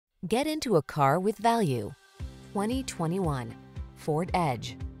Get into a car with value. 2021 Ford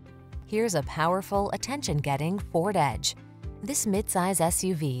Edge. Here's a powerful, attention-getting Ford Edge. This midsize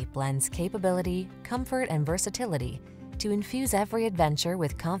SUV blends capability, comfort, and versatility to infuse every adventure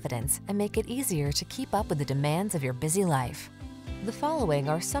with confidence and make it easier to keep up with the demands of your busy life. The following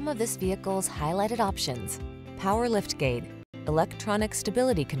are some of this vehicle's highlighted options: power liftgate, electronic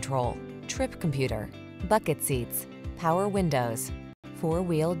stability control, trip computer, bucket seats, power windows,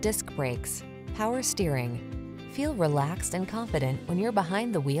 four-wheel disc brakes, power steering. Feel relaxed and confident when you're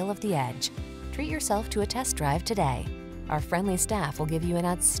behind the wheel of the Edge. Treat yourself to a test drive today. Our friendly staff will give you an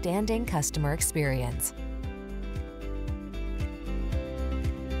outstanding customer experience.